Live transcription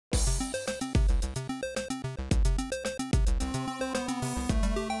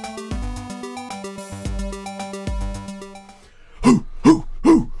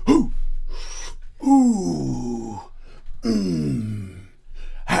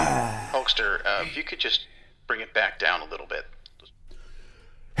sir. If you could just bring it back down a little bit.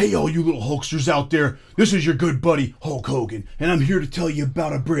 Hey, all you little Hulksters out there, this is your good buddy, Hulk Hogan, and I'm here to tell you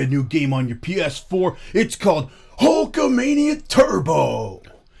about a brand new game on your PS4. It's called Hulkamania Turbo.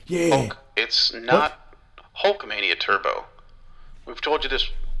 Yeah. Hulk, it's not Hulkamania Turbo. We've told you this.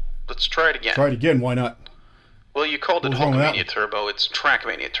 Let's try it again. Try it again, why not? Well, you called it Hulkamania Turbo. It's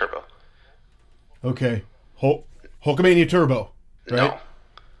Trackmania Turbo. Okay. Hulkamania Turbo, right? No.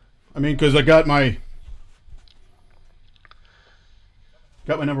 I mean, because I got my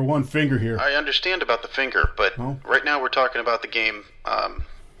number one finger here. I understand about the finger, but right now we're talking about the game.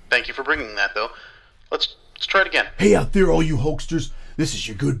 Thank you for bringing that, though. Let's try it again. Hey out there, all you Hulksters. This is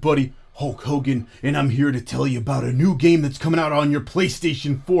your good buddy, Hulk Hogan, and I'm here to tell you about a new game that's coming out on your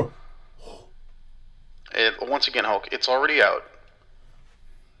PlayStation 4. Once again, Hulk, it's already out.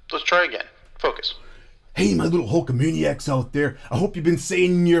 Let's try again. Focus. Hey, my little Hulkamaniacs out there. I hope you've been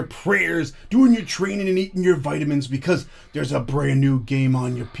saying your prayers, doing your training, and eating your vitamins, because there's a brand new game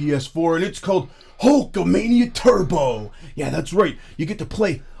on your PS4, and it's called Hulkamania Turbo. Yeah, that's right. You get to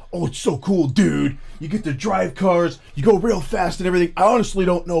play. Oh, it's so cool, dude. You get to drive cars. You go real fast and everything. I honestly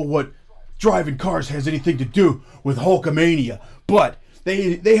don't know what driving cars has anything to do with Hulkamania, but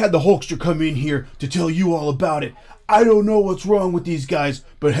they had the Hulkster come in here to tell you all about it. I don't know what's wrong with these guys,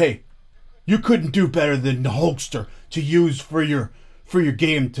 but hey, you couldn't do better than the Hulkster to use for your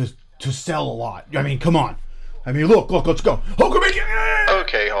game to sell a lot. I mean, come on. I mean, look, let's go. Hulkamania!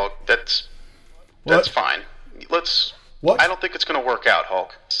 Okay, Hulk, that's fine. What? I don't think it's going to work out,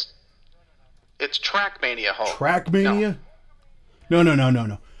 Hulk. It's Trackmania, Hulk. Trackmania?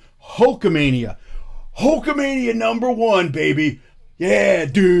 No. Hulkamania. Hulkamania #1, baby. Yeah,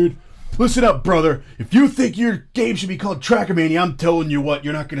 dude. Listen up, brother. If you think your game should be called Trackmania, I'm telling you what,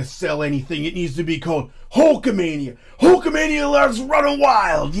 you're not going to sell anything. It needs to be called Hulkamania. Hulkamania loves running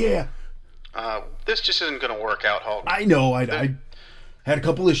wild, yeah. This just isn't going to work out, Hulk. I know, I had a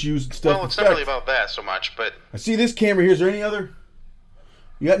couple issues and stuff. Well, it's not really about that so much, but... I see this camera here. Is there any other...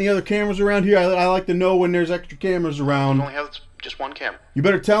 You got any other cameras around here? I like to know when there's extra cameras around. We only have just one camera. You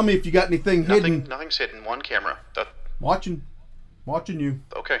better tell me if you got anything hidden. Nothing's hidden. One camera. Watching you.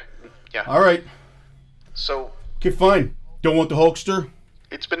 Okay. Yeah. All right. So. Okay, fine. Don't want the Hulkster?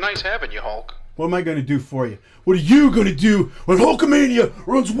 It's been nice having you, Hulk. What am I going to do for you? What are you going to do when Hulkamania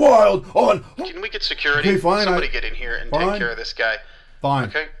runs wild on... Can we get security? Okay, fine. Somebody get in here and take care of this guy. Fine.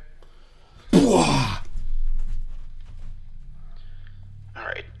 Okay?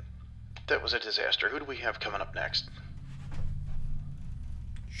 Alright. That was a disaster. Who do we have coming up next?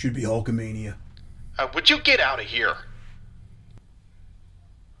 Should be Hulkamania. Would you get out of here?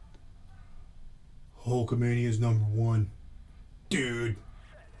 Hulkamania's #1. Dude.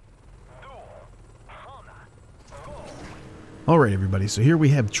 Alright everybody, so here we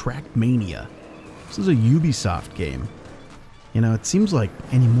have Trackmania. This is a Ubisoft game. You know, it seems like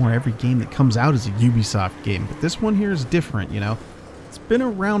anymore every game that comes out is a Ubisoft game, but this one here is different, you know. It's been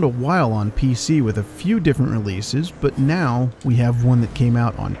around a while on PC with a few different releases, but now we have one that came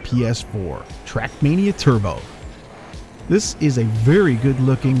out on PS4, Trackmania Turbo. This is a very good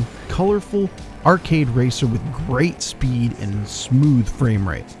looking, colorful arcade racer with great speed and smooth frame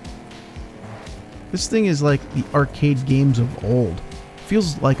rate. This thing is like the arcade games of old.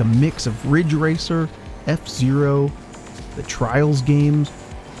 Feels like a mix of Ridge Racer, F-Zero, the Trials games,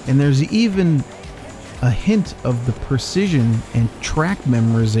 and there's even a hint of the precision and track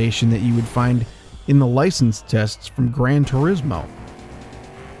memorization that you would find in the license tests from Gran Turismo.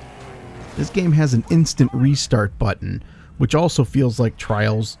 This game has an instant restart button, which also feels like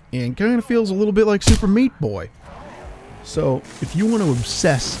Trials and kind of feels a little bit like Super Meat Boy. So if you want to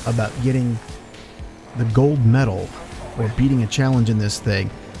obsess about getting the gold medal or beating a challenge in this thing,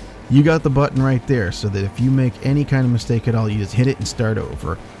 you got the button right there, so that if you make any kind of mistake at all, you just hit it and start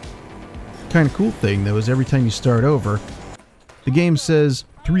over. Kind of cool thing though is every time you start over, the game says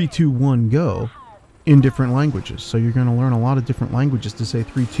 3, 2, 1, go in different languages. So you're going to learn a lot of different languages to say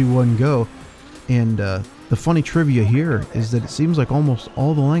 3, 2, 1, go. And the funny trivia here is that it seems like almost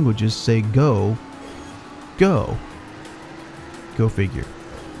all the languages say go, go. Go figure.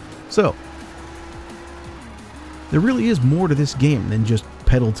 So there really is more to this game than just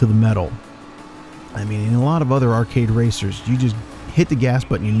pedal to the metal. I mean, in a lot of other arcade racers, you just hit the gas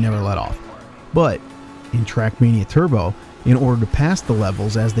button, you never let off. But in Trackmania Turbo, in order to pass the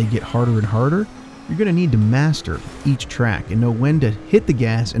levels as they get harder and harder, you're going to need to master each track and know when to hit the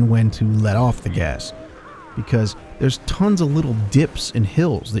gas and when to let off the gas. Because there's tons of little dips and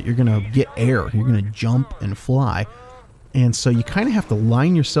hills that you're going to get air, you're going to jump and fly. And so you kind of have to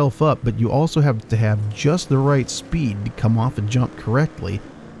line yourself up, but you also have to have just the right speed to come off and jump correctly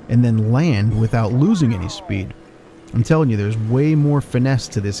and then land without losing any speed. I'm telling you, there's way more finesse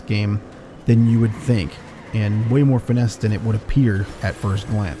to this game than you would think, and way more finesse than it would appear at first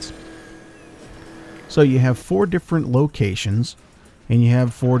glance. So you have 4 different locations, and you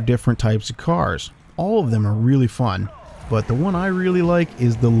have 4 different types of cars. All of them are really fun, but the one I really like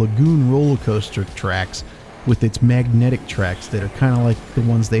is the Lagoon roller coaster tracks with its magnetic tracks that are kind of like the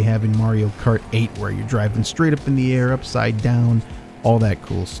ones they have in Mario Kart 8, where you're driving straight up in the air, upside down, all that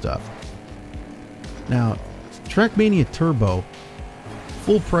cool stuff. Now, Trackmania Turbo,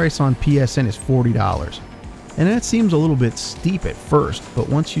 full price on PSN is $40. And that seems a little bit steep at first, but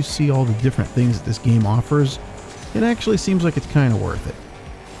once you see all the different things that this game offers, it actually seems like it's kind of worth it.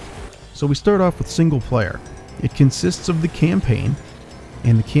 So we start off with single player. It consists of the campaign,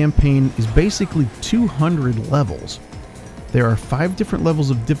 and the campaign is basically 200 levels. There are 5 different levels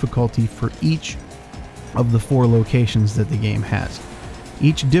of difficulty for each of the 4 locations that the game has.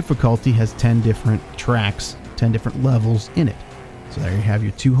 Each difficulty has 10 different tracks, 10 different levels in it. So there you have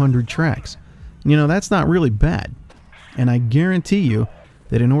your 200 tracks. You know, that's not really bad. And I guarantee you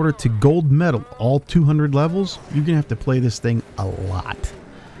that in order to gold medal all 200 levels, you're going to have to play this thing a lot.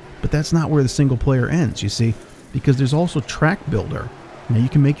 But that's not where the single player ends, you see, because there's also Track Builder. Now you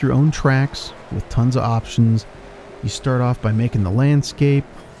can make your own tracks with tons of options. You start off by making the landscape.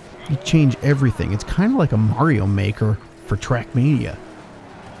 You change everything. It's kind of like a Mario Maker for Trackmania.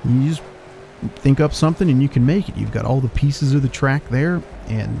 You just think up something and you can make it. You've got all the pieces of the track there,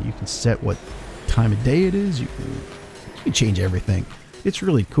 and you can set what time of day it is. You can change everything. It's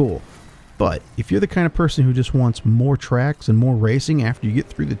really cool. But if you're the kind of person who just wants more tracks and more racing after you get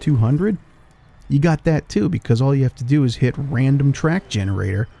through the 200, you got that too, because all you have to do is hit random track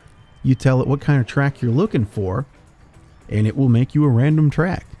generator. You tell it what kind of track you're looking for, and it will make you a random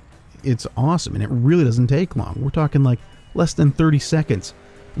track. It's awesome, and it really doesn't take long. We're talking like less than 30 seconds,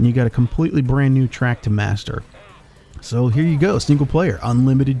 and you got a completely brand new track to master. So here you go, single player,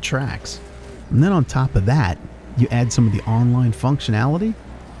 unlimited tracks. And then on top of that, you add some of the online functionality.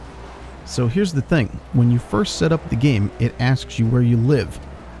 So here's the thing, when you first set up the game, it asks you where you live.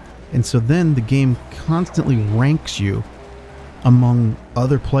 And so then the game constantly ranks you among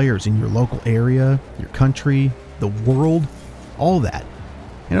other players in your local area, your country, the world, all that.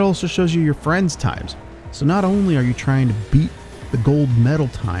 And it also shows you your friends' times. So not only are you trying to beat the gold medal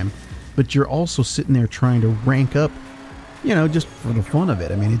time, but you're also sitting there trying to rank up, you know, just for the fun of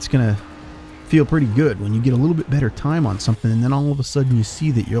it. I mean, it's going to feel pretty good when you get a little bit better time on something, and then all of a sudden you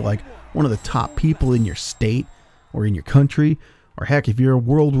see that you're like one of the top people in your state or in your country, or heck, if you're a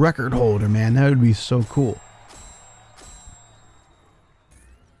world record holder, man, that would be so cool.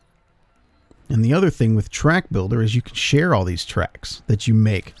 And the other thing with Track Builder is you can share all these tracks that you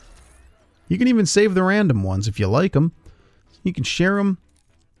make. You can even save the random ones if you like them. You can share them.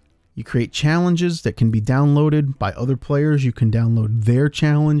 You create challenges that can be downloaded by other players. You can download their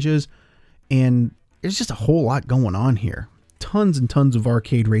challenges. And there's just a whole lot going on here. Tons and tons of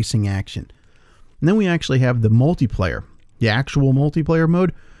arcade racing action. And then we actually have the multiplayer. The actual multiplayer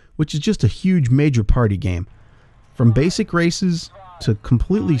mode, which is just a huge major party game. From basic races to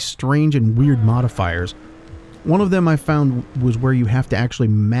completely strange and weird modifiers. One of them I found was where you have to actually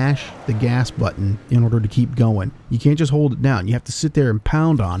mash the gas button in order to keep going. You can't just hold it down. You have to sit there and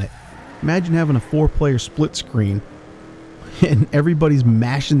pound on it. Imagine having a 4-player split screen and everybody's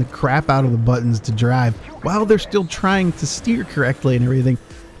mashing the crap out of the buttons to drive while they're still trying to steer correctly and everything.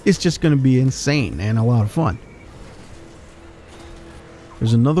 It's just going to be insane and a lot of fun.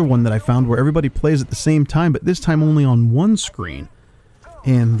 There's another one that I found where everybody plays at the same time, but this time only on one screen.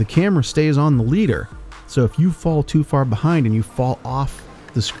 And the camera stays on the leader. So if you fall too far behind and you fall off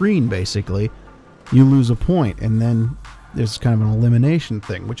the screen, basically, you lose a point. And then there's kind of an elimination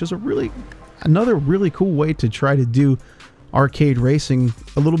thing, which is another really cool way to try to do arcade racing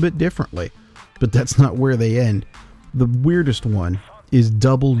a little bit differently. But that's not where they end. The weirdest one is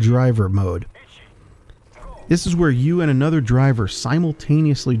double driver mode. This is where you and another driver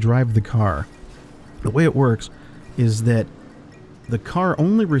simultaneously drive the car. The way it works is that the car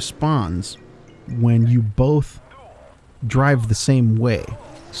only responds when you both drive the same way.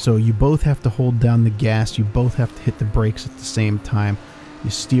 So you both have to hold down the gas, you both have to hit the brakes at the same time. You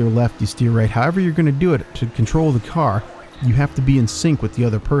steer left, you steer right. However you're going to do it to control the car, you have to be in sync with the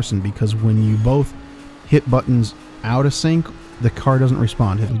other person, because when you both hit buttons out of sync, the car doesn't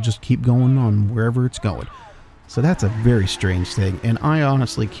respond. It'll just keep going on wherever it's going. So that's a very strange thing, and I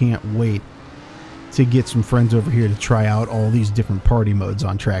honestly can't wait to get some friends over here to try out all these different party modes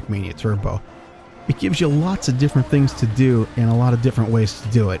on Trackmania Turbo. It gives you lots of different things to do and a lot of different ways to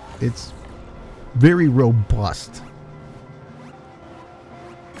do it. It's very robust.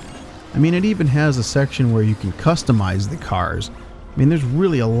 I mean, it even has a section where you can customize the cars. I mean, there's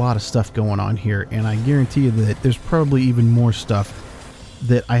really a lot of stuff going on here, and I guarantee you that there's probably even more stuff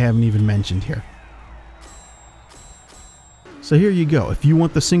that I haven't even mentioned here. So here you go. If you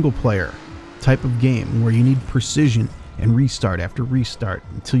want the single player type of game where you need precision and restart after restart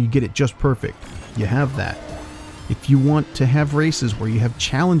until you get it just perfect, you have that. If you want to have races where you have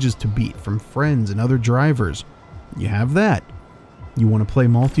challenges to beat from friends and other drivers, you have that. You want to play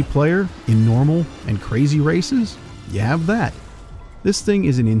multiplayer in normal and crazy races, you have that. This thing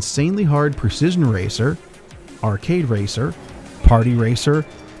is an insanely hard precision racer, arcade racer, party racer,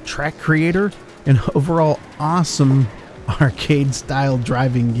 track creator, and overall awesome arcade style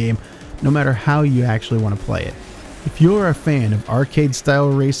driving game, no matter how you actually want to play it. If you're a fan of arcade style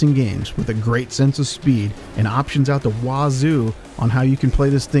racing games with a great sense of speed and options out the wazoo on how you can play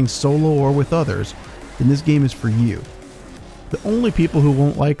this thing solo or with others, then this game is for you. The only people who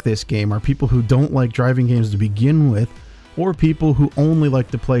won't like this game are people who don't like driving games to begin with, or people who only like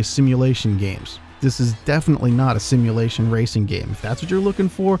to play simulation games. This is definitely not a simulation racing game. If that's what you're looking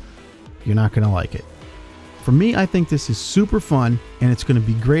for, you're not going to like it. For me, I think this is super fun, and it's going to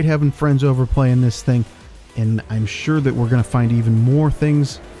be great having friends over playing this thing, and I'm sure that we're going to find even more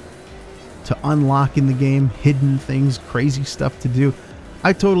things to unlock in the game, hidden things, crazy stuff to do.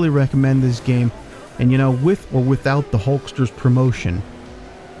 I totally recommend this game, and you know, with or without the Hulkster's promotion,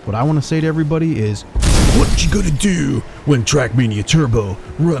 what I want to say to everybody is, what you gonna do when Trackmania Turbo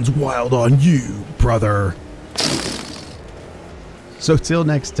runs wild on you, brother? So till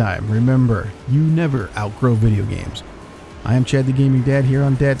next time, remember, you never outgrow video games. I am Chad the Gaming Dad here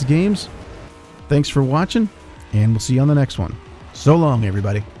on Dad's Games. Thanks for watching, and we'll see you on the next one. So long,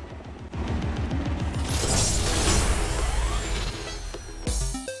 everybody.